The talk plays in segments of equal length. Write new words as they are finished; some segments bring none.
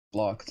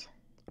Blocked.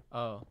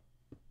 Oh.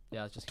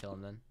 Yeah, let's just kill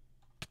him then.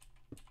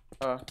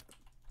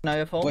 Now you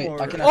have home. Wait,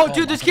 or... I can- Oh,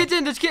 dude, this kid's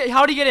in. This kid.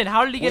 How did he get in?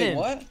 How did he get Wait, in?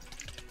 what?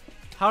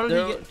 How did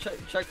he get?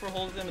 Check for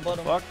holes in the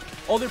bottom. Fuck.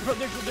 Oh, they're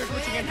glitching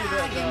into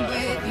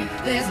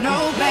the There's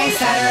no place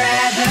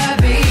I'd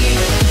rather be.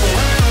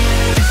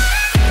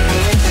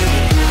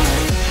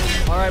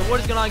 Alright, what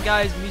is going on,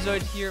 guys?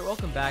 MeeZoid here.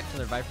 Welcome back to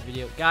another Viper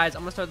video. Guys,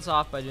 I'm gonna start this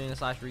off by doing a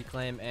slash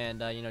reclaim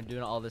and you know,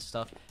 doing all this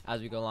stuff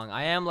as we go along.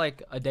 I am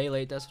like a day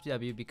late to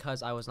SFTW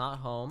because I was not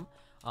home.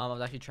 I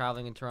was actually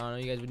traveling in Toronto.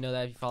 You guys would know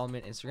that if you follow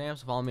me on Instagram.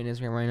 So follow me on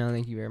Instagram right now.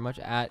 Thank you very much.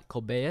 At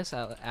Colbeus.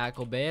 At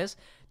Colbeus.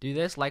 Do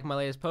this. Like my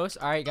latest post.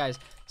 Alright, guys.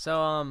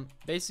 So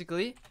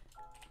basically,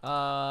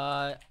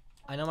 I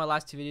know my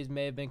last two videos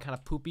may have been kind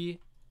of poopy.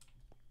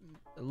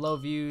 Low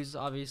views,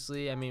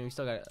 obviously. I mean, we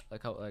still got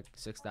like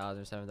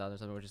 6,000 or 7,000 or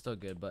something, which is still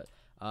good. But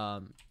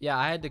yeah,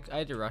 I had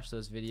to rush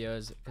those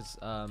videos because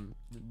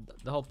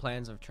the whole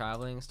plans of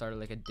traveling started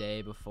like a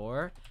day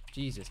before.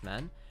 Jesus,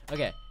 man.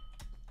 Okay.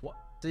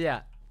 So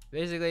yeah,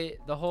 basically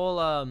the whole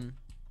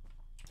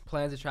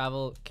plans to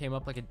travel came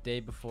up like a day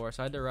before,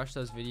 so I had to rush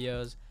those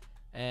videos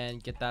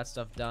and get that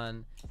stuff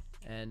done.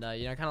 And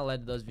you know, I kind of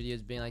led to those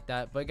videos being like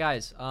that. But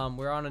guys,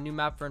 we're on a new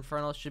map for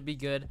Infernal. Should be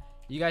good.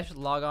 You guys should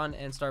log on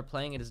and start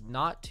playing. It is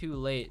not too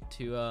late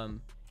to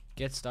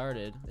get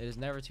started. It is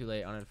never too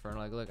late on Infernal.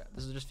 Like, look,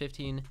 this is just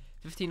 15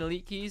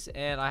 elite keys,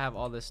 and I have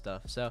all this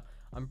stuff. So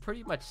I'm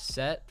pretty much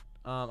set.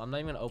 I'm not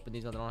even gonna open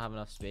these. I don't have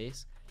enough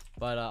space.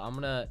 But I'm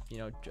gonna, you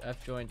know,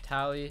 F join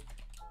tally.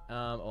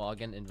 Well, I'll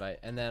get an invite,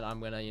 and then I'm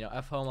gonna, you know,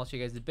 F home. I'll show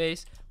you guys the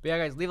base. But yeah,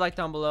 guys, leave a like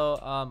down below.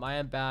 I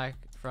am back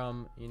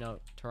from, you know,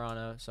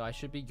 Toronto, so I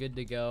should be good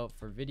to go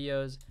for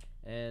videos.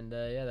 And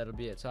yeah, that'll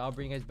be it. So I'll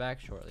bring you guys back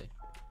shortly.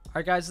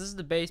 Alright, guys, this is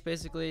the base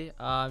basically.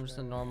 Just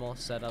a normal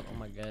setup. Oh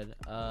my god.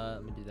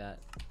 Let me do that.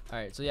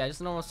 Alright, so yeah,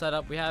 just a normal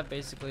setup. We have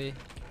basically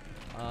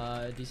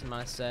a decent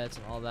amount of sets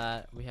and all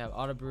that. We have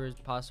auto brewers,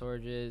 pot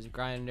storages,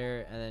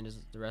 grinder, and then just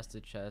the rest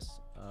of the chest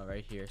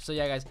right here. So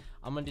yeah, guys,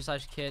 I'm gonna do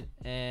slash kit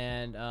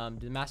and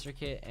do the master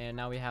kit, and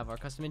now we have our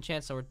custom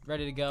enchant, so we're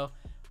ready to go.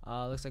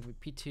 Looks like we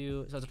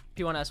P2, so it's a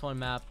P1 S1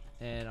 map,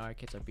 and our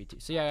kits are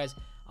P2. So yeah, guys,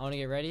 I want to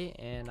get ready,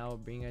 and I will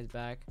bring you guys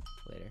back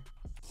later.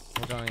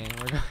 We're going in.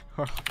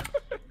 We're going.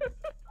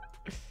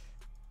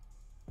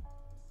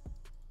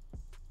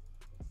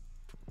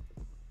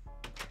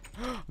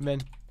 Man.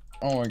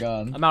 Oh my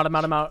god.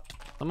 I'm out.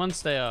 Someone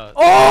stay out.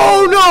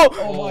 Oh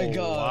no! Oh my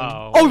god.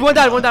 Wow. Oh, one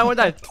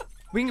died.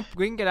 We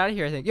can get out of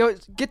here, I think. Yo,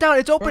 get down.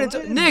 It's open.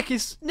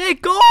 It's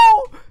Nick, go!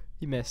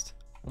 He missed.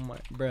 Oh my,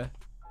 bruh.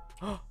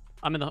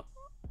 I'm in the.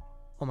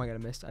 Oh my god, I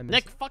missed.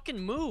 Nick, fucking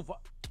move.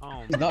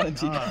 Oh He's not in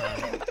team.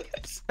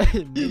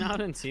 You're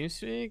not in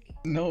TeamSpeak?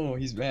 No,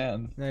 he's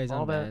banned. No, he's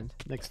All that. unbanned.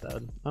 Nick's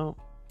dead. Oh.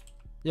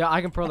 Yeah,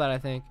 I can pro that, I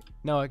think.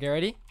 No, get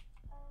ready.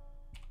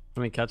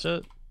 Can we catch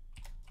it?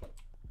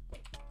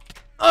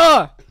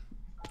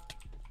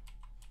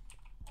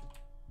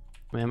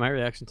 Man, my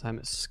reaction time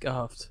is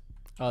scuffed.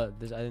 Oh, I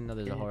didn't know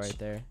there's a hole right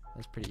there.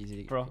 That's pretty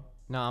easy to. Bro.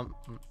 No,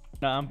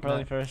 I'm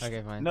probably no. first.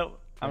 Okay, fine. No,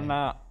 I'm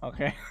not.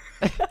 Okay.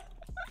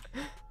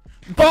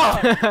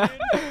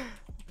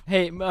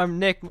 Hey,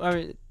 Nick.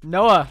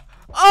 Noah.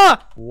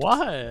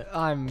 What?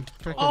 I'm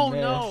freaking Oh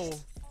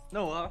missed.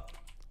 no. No,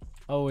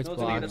 Oh, it's No,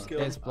 it's gonna get blocked. a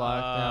skill. It's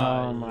blocked.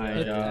 Oh my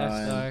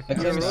god. That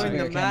You're could ruining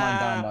the be down,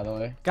 map. by the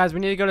way. Guys, we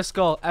need to go to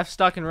skull. F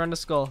stuck and run to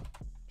skull.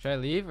 Should I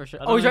leave or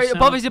should? I Oh, don't he's right understand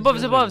above what us. Above us.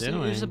 these Above guys us. are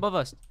He's just doing. above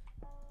us.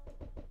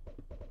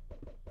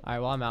 All right.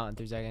 Well, I'm out in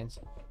 3 seconds.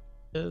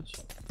 Bitch.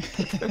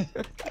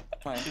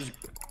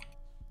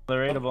 The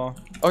raidable.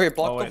 Okay,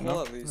 block Oh, the wait, hole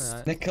no. at least.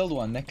 Alright. Nick killed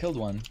one.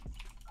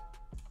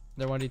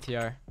 They're 1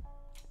 DTR.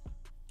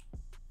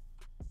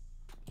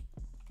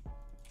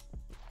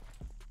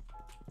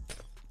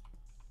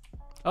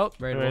 Oh,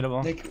 Raidable.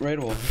 Raidable. Nick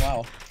Raidable.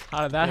 Wow.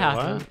 How did that Wait,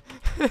 happen?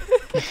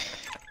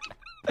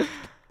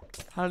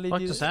 How did he What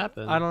do just that?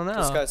 happened? I don't know.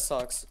 This guy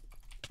sucks.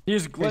 He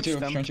just Strength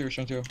glitched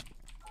 2, them.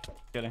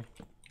 Kidding.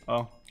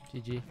 Oh.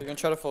 GG. You're gonna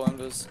try to full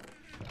invis.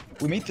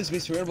 We made this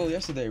base Raidable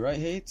yesterday, right,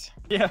 Hate?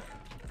 Yeah. You're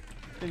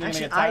Actually, gonna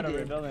get tired of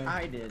rebuilding.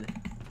 I did.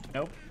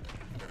 Nope.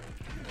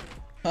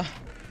 Huh.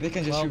 They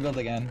can just Well. rebuild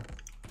again.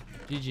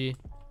 GG.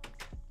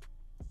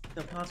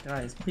 The pause,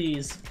 guys,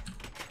 please.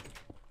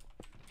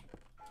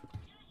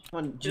 Come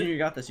on, Junior, you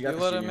got this. You got You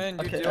this. let him Junior. in.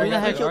 You Okay. deal Who the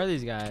with heck it. are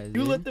these guys? You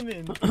dude? let them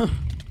in. This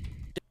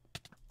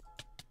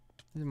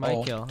is my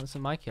Oh. kill. This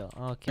is my kill.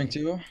 Oh, okay. Strength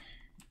 2. Oh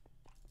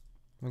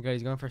my god,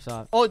 he's going for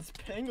soft. Oh, it's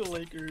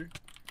Pangalaker.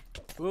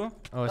 Who? Oh,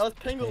 That it's was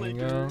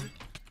Pangalaker. Pango.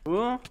 Who?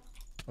 Oh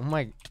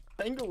my.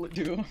 Pangalaker.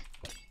 2.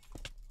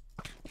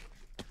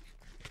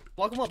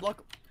 Block him up, block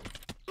him.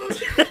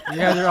 You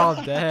guys are all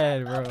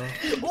dead, bro.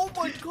 Oh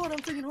my god, I'm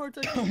taking hard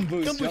time. Jump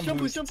boost, Jump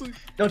boost.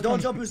 No,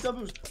 don't jump boost, jump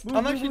boost. Move,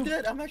 I'm move, actually move.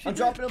 dead. I'm I'm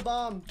dropping a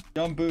bomb.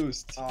 Jump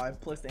boost. Oh, I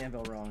placed the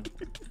anvil wrong.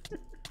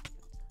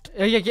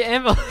 Oh yeah, get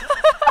anvil.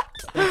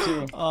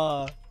 Strength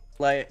 2.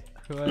 Like,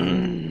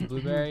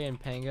 Blueberry and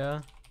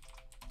Pango.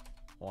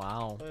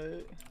 Wow.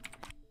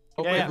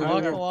 Yeah, who-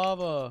 Block who- the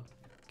lava.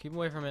 Keep him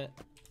away from it.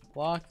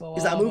 Block the lava.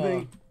 he's not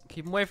moving.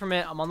 Keep him away from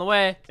it. I'm on the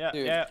way. Yeah,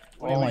 Dude. yeah.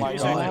 Oh my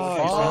use God.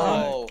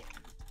 Oh.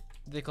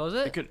 Did they close We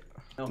it? could.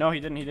 No. No, he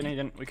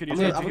didn't. We could use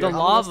I'm it. gonna- to the get-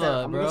 lava,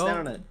 I'm bro. gonna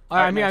stand on it. All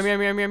right, I'm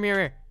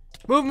here.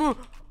 Move.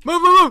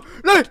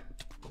 No!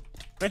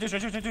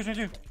 Straight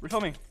two.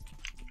 Refill me.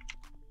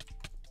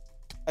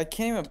 I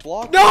can't even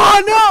block.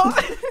 No!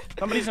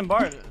 Somebody's in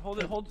bar. Hold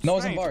it. No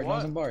one's in strength, barred. No what?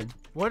 one's in barred.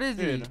 What is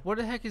he? Dude. What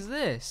the heck is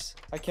this?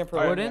 I can't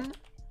Alright, prevent Warden?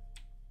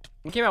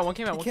 One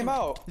came out. He came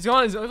out. He's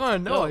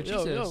gone. No, Yo,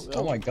 Jesus.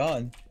 Oh my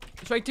God.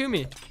 Strike to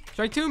me.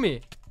 Strike to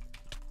me.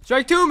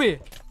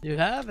 You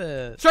have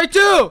it. Strike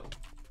two!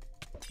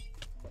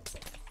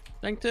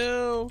 Thank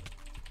you.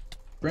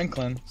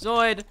 Brinklin.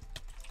 Zoid.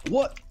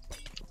 What?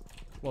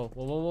 Whoa.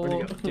 Where'd he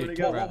go? Dude, Where'd he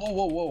go? bro.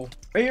 Whoa.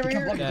 Right here, You right can't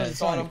here. block Yeah, because it's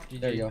Sonic. GG.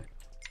 There you go.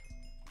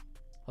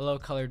 Hello,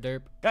 color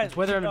derp. Guys, It's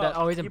whether I'm keep dead. it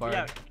Oh, he's in keep- bar.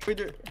 yeah. Wait,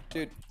 there,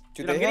 Dude,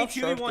 Dude, they I'm getting have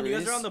sharp 2v1. You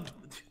guys threes? are on the.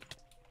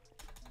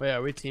 Wait,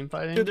 are we team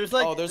fighting? dude, there's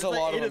like, Oh, there's a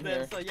lot like of 8 them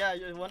here. So yeah,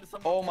 you want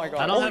some. Oh my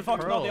God. I don't Holy have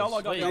fuck, no, they all pearls.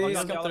 logged out. Wait, They all please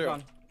logged come out. They're through.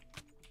 gone.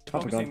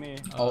 Focusing me.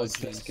 Oh, it's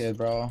this kid,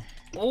 bro.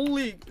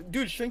 Holy,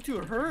 dude, strength 2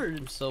 I'm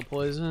hurts. still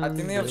poisoned. I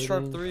think they have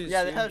sharp bleeding. threes.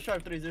 Yeah, they dude. have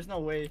sharp 3s. There's no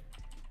way.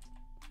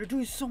 They're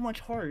doing so much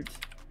hard.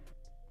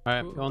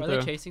 Alright, Are going they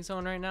through. chasing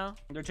someone right now?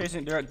 They're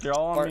chasing. They're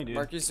all on me, dude.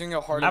 Marky's doing a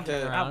hard I have,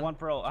 hit. I have one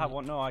pearl. I have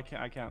one. No, I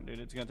can't, dude.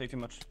 It's gonna take too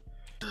much.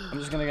 I'm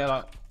just gonna get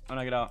out. I'm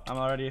gonna get out. I'm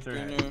already through.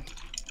 Mm-hmm.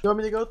 You want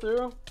me to go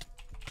through?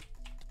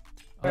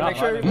 We're Alright, not make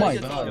sure fighting. My everybody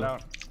gets God. Get on.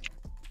 out.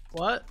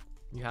 What?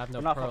 You have no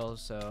We're not fu-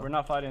 pearls, so. We're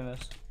not fighting this.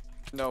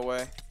 No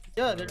way.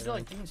 Yeah, they're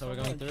like doing So so we're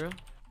going much. through?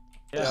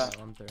 Yeah. Alright,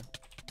 I'm through.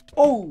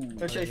 Oh!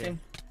 They're chasing.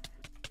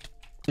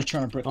 They're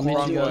trying to brick I'll meet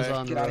wall. you guys way.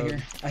 on the Get out of road.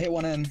 here. I hit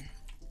one in.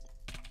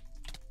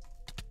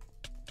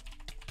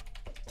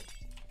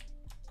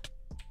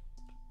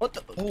 What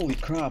the? Holy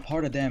crap,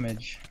 heart of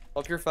damage.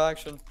 Help your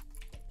faction.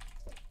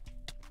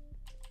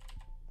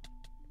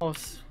 Oh,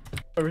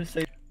 sorry,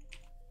 say.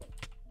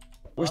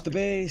 Where's the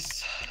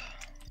base?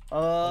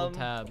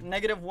 tab.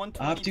 Negative 120.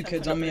 I have 2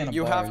 kids on me and a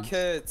You bard. have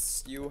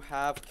kids. You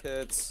have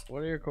kids.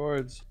 What are your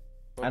chords?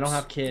 I don't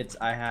have kids.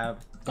 I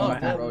have. Go I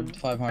on have. road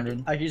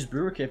 500. I can use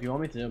brewer kit if you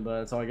want me to, but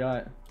that's all I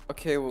got.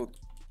 Okay, well,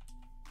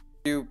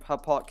 you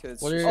have pot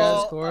kids. What are your Oh,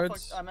 guys' I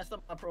chords? fucked- I messed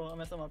up my pro.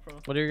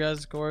 What are your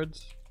guys'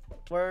 chords?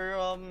 We're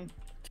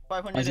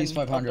 500. I used and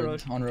up the 500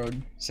 road. on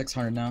road.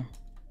 600 now.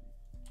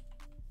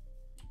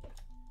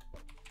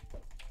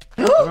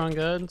 Everyone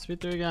good?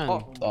 Speed through again.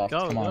 Oh, Oh,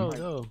 Go, come on.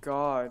 go.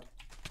 God.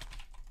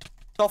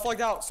 Self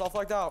flagged out. Self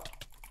flagged out.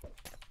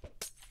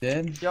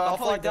 Did? Yo, I'm Self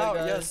probably flagged dead, out.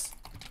 guys. Yes.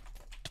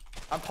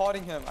 I'm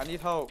potting him. I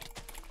need help.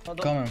 Hold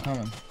on.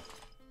 Coming.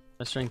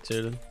 I strength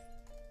 2'd.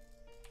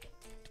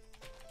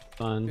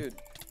 Fine. Dude.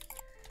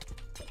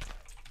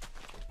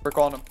 Brick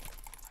on him.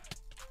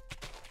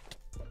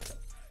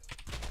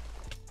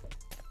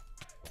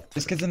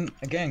 This kid's in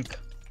a gank.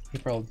 He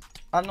probably.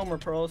 I have no more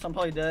pearls. I'm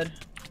probably dead.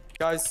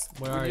 Guys,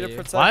 Where we are need to you?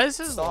 protect. Why is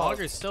his Stop.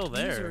 logger still User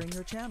there? in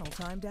your channel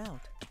timed out.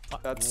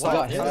 That's What?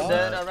 stop. Yeah. I'm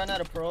dead. I ran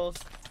out of pearls.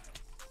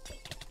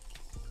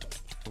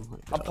 Oh my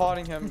I'm God.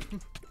 potting him.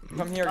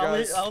 Come here, I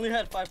guys. only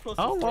had 5 pearls.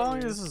 How since long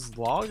earlier. is this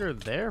logger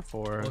there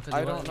for? Well, 'cause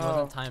I it don't wasn't, know. It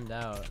wasn't timed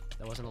out.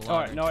 That wasn't a log.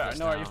 Alright,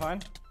 no, are you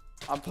fine?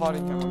 I'm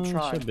potting him. I'm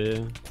trying. Should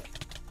be.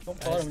 Don't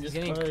pot him. He's Just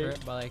getting play.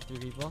 crit by like 3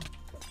 people.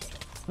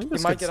 I think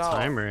this might gets get out.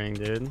 timering,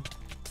 dude.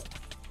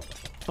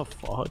 What the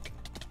fuck?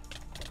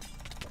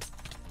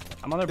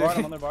 I'm on their board.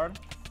 I'm on their board.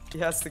 He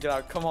has to get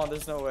out. Come on,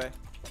 there's no way.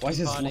 Why is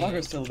his Funny.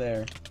 logger still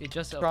there? He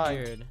just Trying.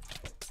 appeared.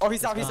 Oh,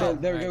 he's out. He's gone.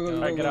 out. There we go. Alright, Go,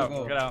 Alright, go, get go, out.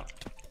 go. Get out.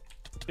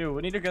 Dude,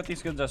 we need to get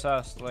these goods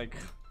assessed. Like,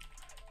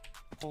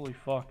 holy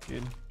fuck,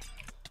 dude.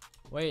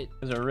 Wait.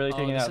 Is it really Oh,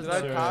 taking this that? is Did I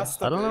serious. pass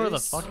the I don't know where the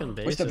base? fucking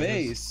base Where's the is.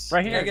 base?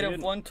 Right here, Negative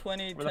dude.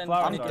 120. Where the 10.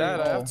 flowers I'm are. dead.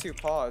 I Oh. have 2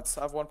 pots.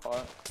 I have 1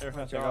 pot. Here,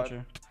 fancy, my I got God.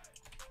 you.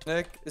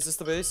 Nick, is this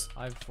the base?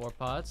 I have 4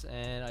 pots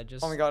and I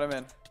just. Oh, we got him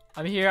in.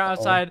 I'm here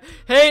outside.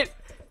 Hate!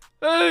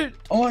 Hey!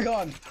 Oh my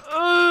god.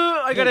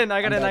 I got Dude, in.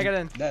 I got I'm in. I dead.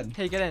 got in. Dead.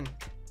 Hey, get in.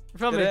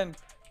 Film Get me. in.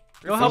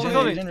 Go help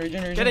Regen, me.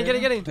 regen. Get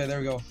in. Okay, there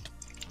we go.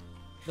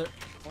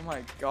 Oh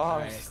my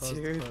god, Alright, close,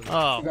 dude. close.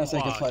 Oh, You guys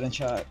take a fuck. fight in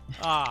chat.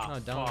 Ah, No,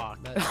 don't.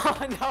 fuck.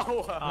 That-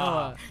 no.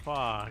 Ah,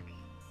 fuck.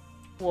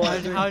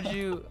 how'd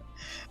you?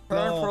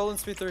 Burn, No. pearl, and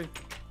speed 3.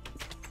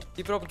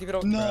 Keep it open. Keep it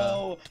open.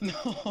 No.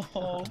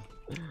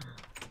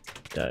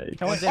 Yikes.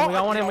 Come on, we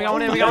got one in. We got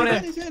one in. We got one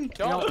in. He's in.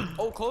 Don't.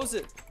 Oh, close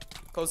it.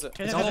 Close it.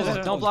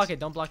 Don't block it.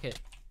 Don't block it.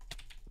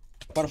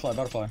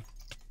 Butterfly.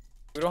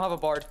 We don't have a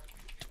bard.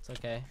 It's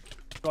okay.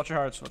 Watch your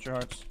hearts. Watch your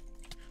hearts.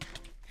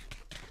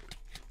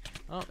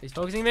 Oh, he's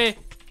focusing me.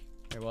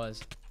 There it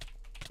was.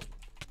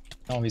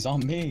 Oh, he's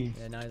on me.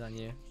 Yeah, now he's on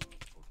you.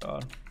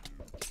 God.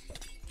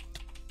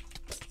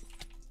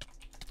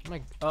 I'm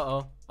like,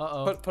 uh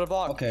oh. Put a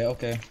block.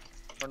 Okay.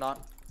 Or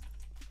not.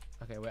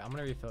 Okay, wait. I'm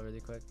gonna refill really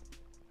quick.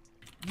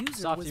 User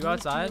Soft, was you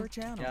moved to outside? your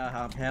channel. Yeah,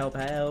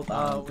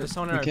 help. There's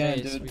someone in We our can,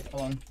 base. dude.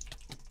 Hold on.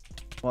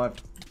 Well, I have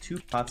 2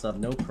 pots of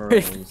no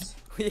pearls.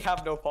 We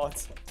have no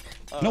pots.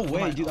 No come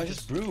way, on, dude. I'll I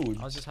just brewed.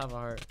 I'll just have a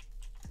heart.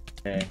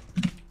 Okay.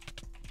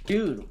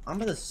 Dude, I'm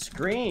gonna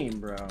scream,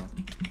 bro.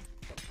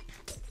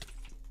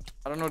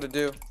 I don't know what to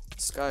do.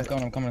 Sky.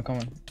 I'm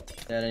coming.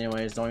 Dead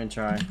anyways, don't even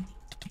try.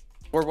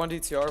 We're 1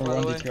 DTR, by We're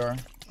on the way. DTR.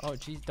 Oh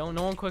jeez,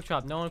 no one quick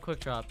drop.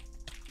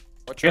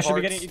 Watch You your guys should be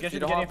hearts. getting, you If guys you should be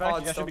don't getting have effect. You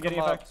pods, guys should don't be come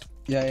getting up. effect.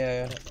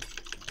 Yeah.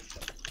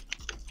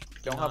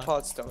 Don't have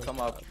pods, don't come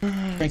up.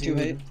 Rank 2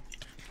 hate.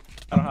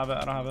 I don't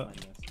have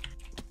it.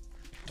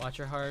 Watch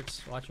your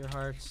hearts.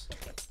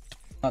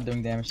 Not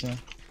doing damage to me.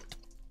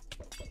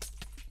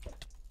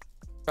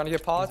 Trying to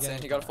get pods getting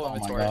and you got a full Oh my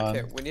inventory. God.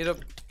 Okay, we need to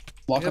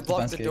Block up the block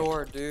fence the gate.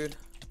 door, dude.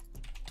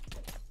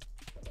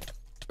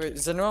 Wait,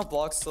 does anyone have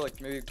blocks to like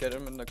maybe get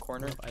him in the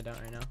corner? Nope, I don't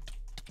right now.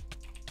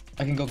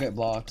 I can go get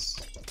blocks.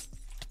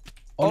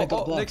 Oh, Nick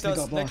got blocks. Nick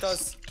got blocks. Nick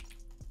does.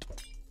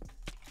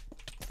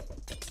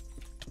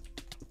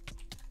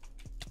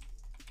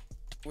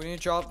 We need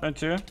to drop. Turn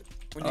 2.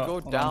 When you go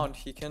hold on. down,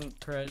 he can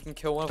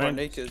kill one of our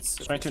Strength- nakeds.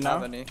 If strength we two have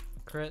now? any.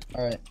 Crit.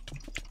 All right,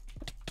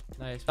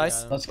 Nice. we Nice.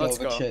 got him. let's go. Let's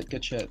Good go. shit.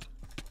 Good shit.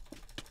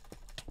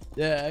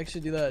 Yeah,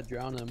 actually do that.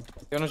 Drown him. You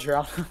wanna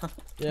drown?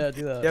 Yeah,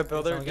 do that. Yeah,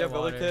 builder. Someone Yeah, get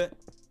builder water. kit.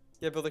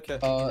 Yeah, builder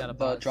kit. got a The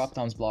box. drop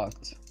down's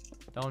blocked.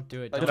 Don't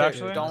do it. Like, Don't did do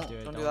actually? it. Don't do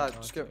it. do that.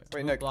 Don't Just do get- it.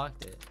 wait, Who Nick.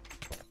 blocked it?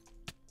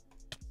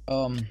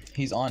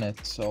 He's on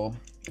it, so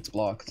it's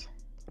blocked.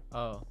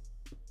 Oh.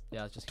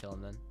 Yeah, let's just kill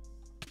him then.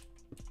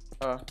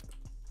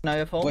 Now you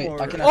have home Wait,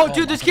 or... I can- Oh,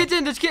 dude, this kid's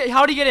in. This kid.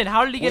 How did he get in?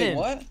 How did he get Wait, in?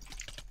 what?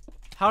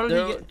 How did he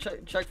There,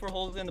 get? check for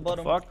holes in the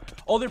bottom. Fuck.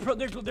 Oh, they're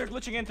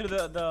glitching into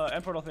the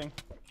end portal thing.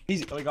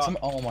 He's. Oh, we got-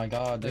 Oh my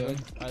god,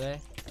 dude. Are they?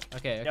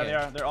 Okay. Yeah, they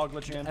are. They're all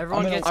glitching in.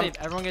 Everyone I'm in get a- safe.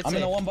 Everyone get I'm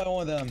in safe. a 1-by-1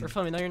 with them. We're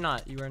filming. No, you're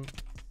not. You were in.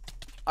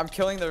 I'm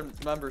killing their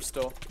members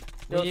still.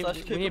 Yo, We Slash,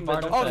 need kick him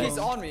Bart back to up. Oh, play. he's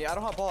on me. I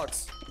don't have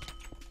blocks.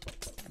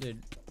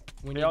 Dude.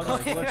 We They need all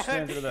just Bart.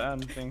 glitched into the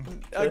end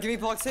thing. Give me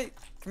blocks. Hey,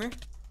 come here.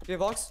 Give me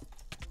blocks.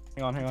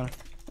 Hang on. I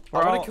We're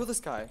want all- to kill this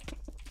guy.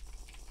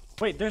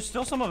 Wait, there's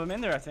still some of them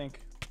in there, I think.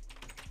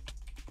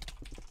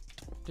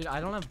 Dude, I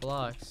don't have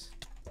blocks.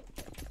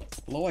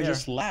 Low, I Here.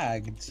 just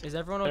lagged. Is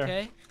everyone There.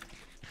 okay?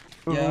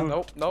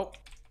 Yeah. Nope.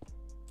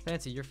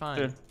 Fancy, you're fine.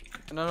 Dude.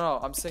 No.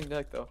 I'm saying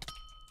Nick though.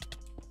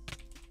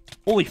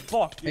 Holy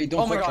fuck, dude. Hey,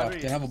 don't Oh my quick God.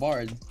 drop. They have a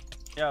bard.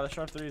 Yeah, the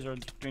sharp 3s are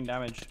doing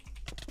damage.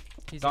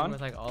 He's Gone? in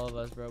with like all of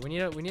us, bro. We need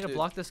to Dude.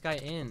 block this guy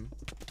in.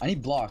 I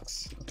need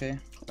blocks. Okay.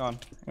 Hang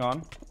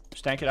on.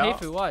 Stank it out.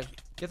 HateFoo, watch.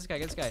 Get this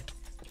guy.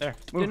 There.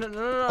 Dude, Move.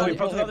 no. Oh, Hey, you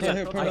pro put to the other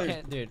here, side, put I here.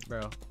 can't, dude,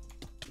 bro.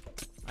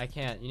 I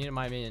can't. You need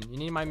my minion. You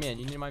need my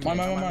minion. Mine.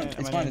 man,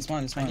 It's man. mine. It's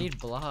mine. It's I mine. need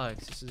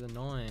blocks. This is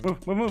annoying.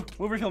 Move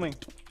or kill me.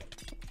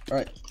 All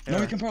right. No,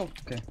 Here. we can pro.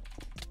 Okay.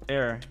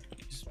 There.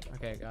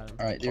 Okay, got him.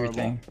 All right. Do your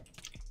Horrible. thing.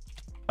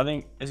 I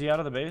think, is he out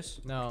of the base?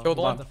 No, Killed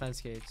he's one. off the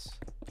fence gates.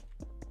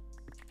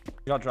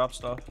 He got drop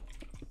stuff.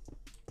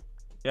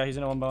 Yeah, he's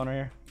in a 1 boner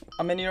here.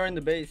 How many are in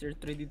the base? There's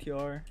 3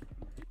 DTR.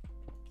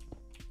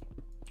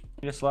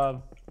 He just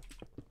slab.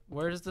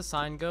 Where does the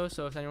sign go?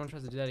 So if anyone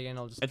tries to do that again,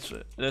 I'll just.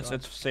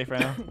 It's safe right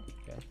now.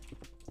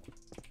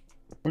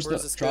 Where's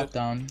Where's the this drop kid?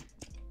 down?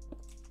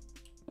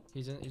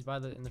 He's in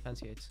the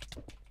fence gates.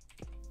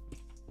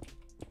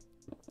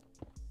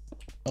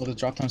 Oh, the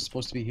drop down's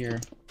supposed to be here,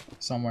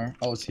 somewhere.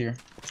 Oh, it's here.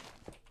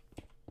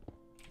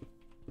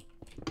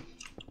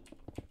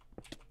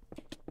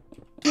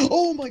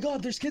 Oh my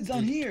God! There's kids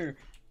down here.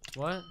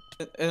 What?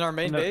 In our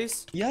main No.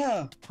 base.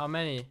 Yeah. How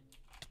many?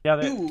 Yeah,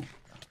 they. Two.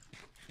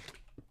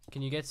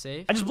 Can you get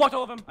safe? I just blocked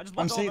all of them.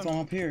 I'm safe. I'm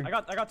up here. I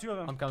got 2 of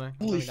them. I'm coming.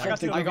 Holy I'm coming fuck!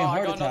 down. They I gave me a I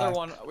heart got another attack.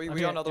 one. We Okay,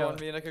 got another go. one.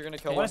 Me and Nick are gonna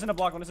kill One one. is in the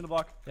block. One is in the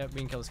block. Yep, we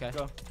can kill this guy.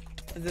 Go.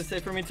 Is it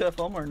safe for me to have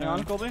home or Hang no?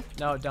 on, Colby.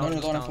 No, don't. No,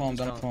 just don't have phone.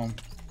 just Don't have phone.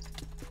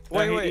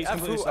 Wait. he's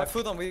completely I stuck.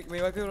 flew them. We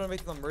might be able to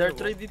make them There are raidable.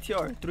 3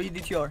 DTR. 3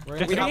 DTR. We're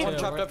Just We gonna have kill one two.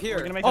 trapped We're- up here.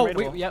 We're gonna make Oh, it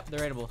raidable. yep,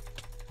 they're raidable.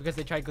 Because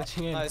they tried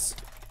glitching in. Nice.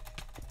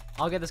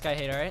 I'll get this guy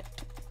hate, alright?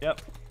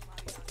 Yep.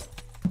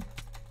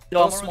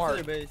 Yo, I'm So gonna run to smart.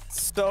 their base.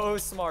 So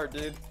smart,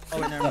 dude. Oh,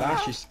 wait, never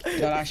That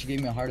mind. actually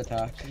gave me a heart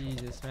attack.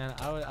 Jesus, man.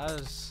 I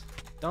was.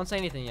 Don't say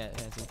anything yet,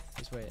 Fancy.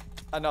 Just wait.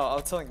 I know. I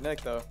was telling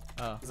Nick though.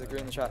 Oh. He's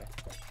agreeing in the chat.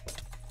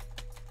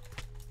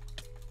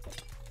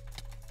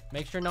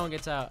 Make sure no one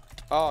gets out.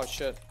 Oh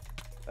shit.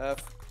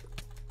 F.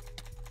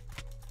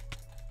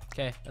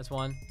 Okay, that's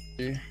one.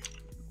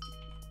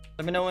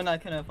 Let me know when I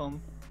can have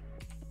home.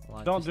 Hold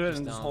on, Don't do it in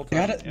don't. this whole They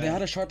time.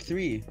 had a sharp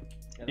 3.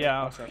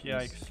 Yeah.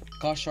 Yikes.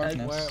 Cost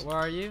sharpness. Where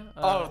are you?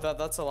 Oh,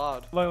 that's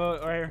allowed.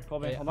 Look, right here,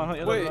 Colby. Wait, Hold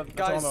on. Wait, that's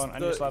guys. all I'm on. I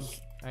need a slab.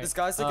 Alright, This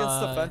guy's against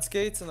the uh, fence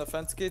gates, and the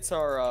fence gates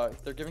are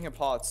they're giving him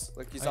pots.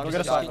 Like he's not alright,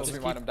 gonna just die keep- until we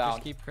mine him down.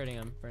 Just keep critting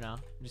him for now.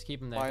 Just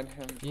keep him there. Mine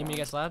him. You need me to down.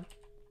 get slab?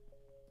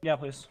 Yeah,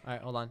 please.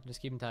 Alright, hold on.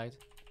 Just keep him tagged.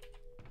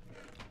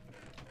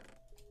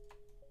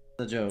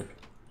 The joke.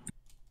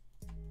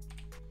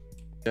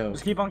 Joke.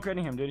 Just keep on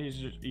critting him, dude.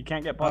 You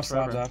can't get Off pots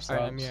slabs, forever. off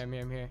Alright, I'm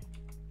slabs. here.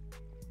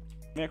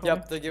 Yeah, Colby?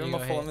 Yep, they give There him you a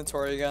go, full hey.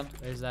 inventory again.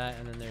 There's that,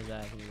 and then there's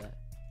that. Can do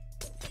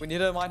that. We need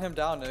to mine him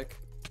down, Nick.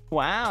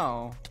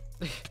 Wow.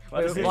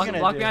 What is he block gonna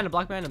block do? behind him.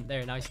 Block behind him.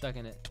 There, now he's stuck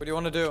in it. What do you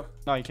want to do?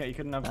 No, you can't. You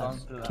couldn't have gone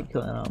through that. Keep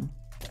killing him.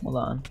 Hold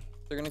on.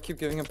 They're gonna keep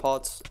giving him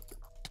pots.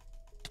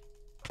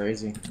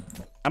 Crazy.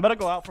 I'm about to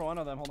go out for one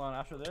of them. Hold on.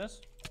 After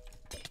this.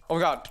 Oh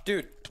my god,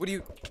 dude, what are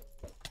you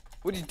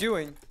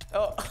doing?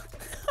 Oh.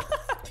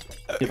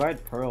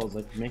 Divide pearls,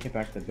 like make it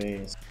back to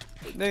base.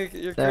 Nick,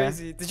 you're There.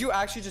 crazy. Did you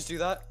actually just do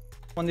that?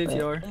 1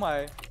 DTR. Oh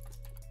my.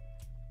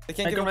 They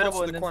can't I get him can close to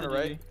Raidable the and corner, then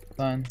right?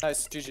 Fine.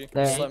 Nice, GG.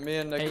 There. Just let me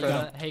and Nick Hey, crit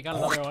him. you got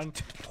another one.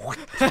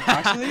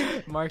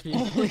 Actually? Marky.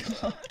 Oh my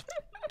god.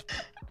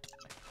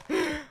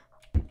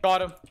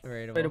 Got him.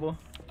 Raidable.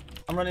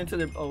 I'm running to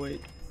the. Oh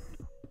wait.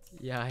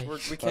 Yeah.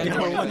 We can't Yeah,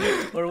 do we're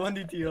anything. we're 1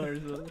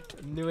 DTR. So.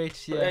 New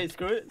HCF. Hey,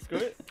 screw it. Screw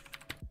it.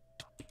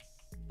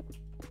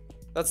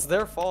 That's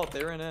their fault.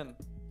 They ran in.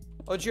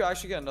 Oh, did you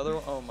actually get another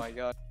one? Oh my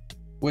god.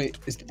 Wait,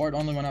 is the Bart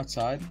only one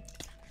outside?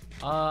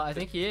 I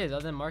think he is,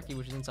 other than Marky,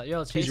 which is inside. Yo,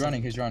 let's chase He's him.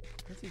 running, he's running.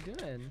 What's he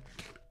doing?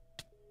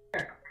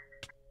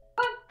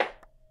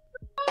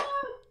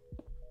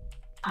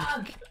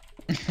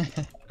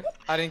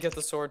 I didn't get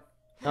the sword.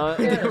 No,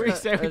 We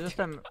it's said we just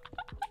a.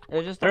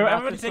 It's just a.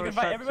 Everybody massive say sword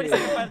goodbye. shot Everybody too.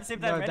 say goodbye at the same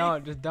time. No, Ready?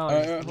 don't, just don't.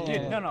 Alright, hold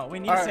Dude, on. no, we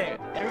need Alright. to say it.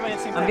 Everybody at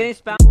the same I'm time. getting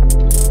spam.